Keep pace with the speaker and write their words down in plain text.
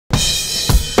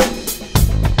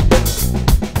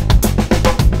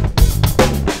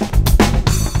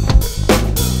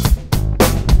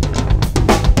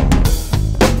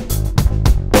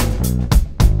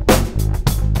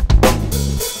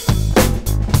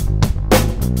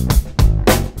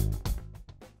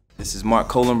This is Mark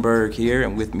Colenburg here,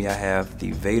 and with me I have the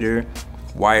Vater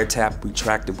wiretap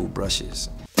retractable brushes.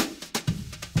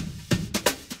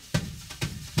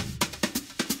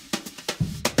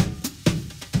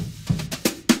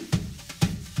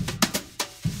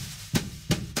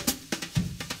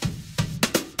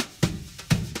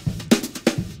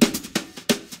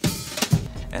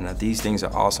 And these things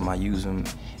are awesome. I use them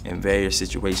in various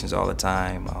situations all the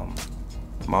time.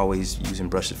 I'm always using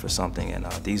brushes for something, and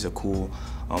these are cool.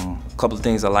 A couple of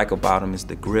things I like about them is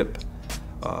the grip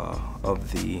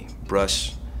of the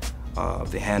brush.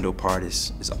 The handle part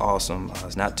is awesome.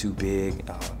 It's not too big,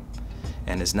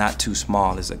 and it's not too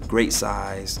small. It's a great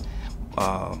size,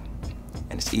 and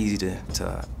it's easy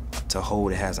to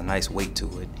hold. It has a nice weight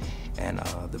to it, and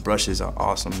the brushes are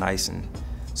awesome, nice and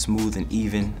smooth and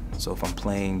even. So if I'm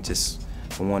playing just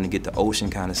for wanting to get the ocean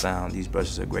kind of sound, these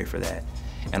brushes are great for that.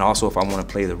 And also if I want to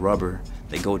play the rubber,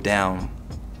 they go down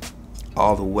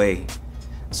all the way.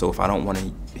 So if I don't want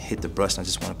to hit the brush and I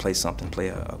just want to play something, play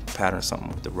a pattern or something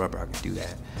with the rubber, I can do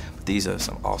that. But these are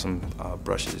some awesome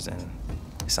brushes, and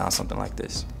it sounds something like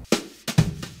this.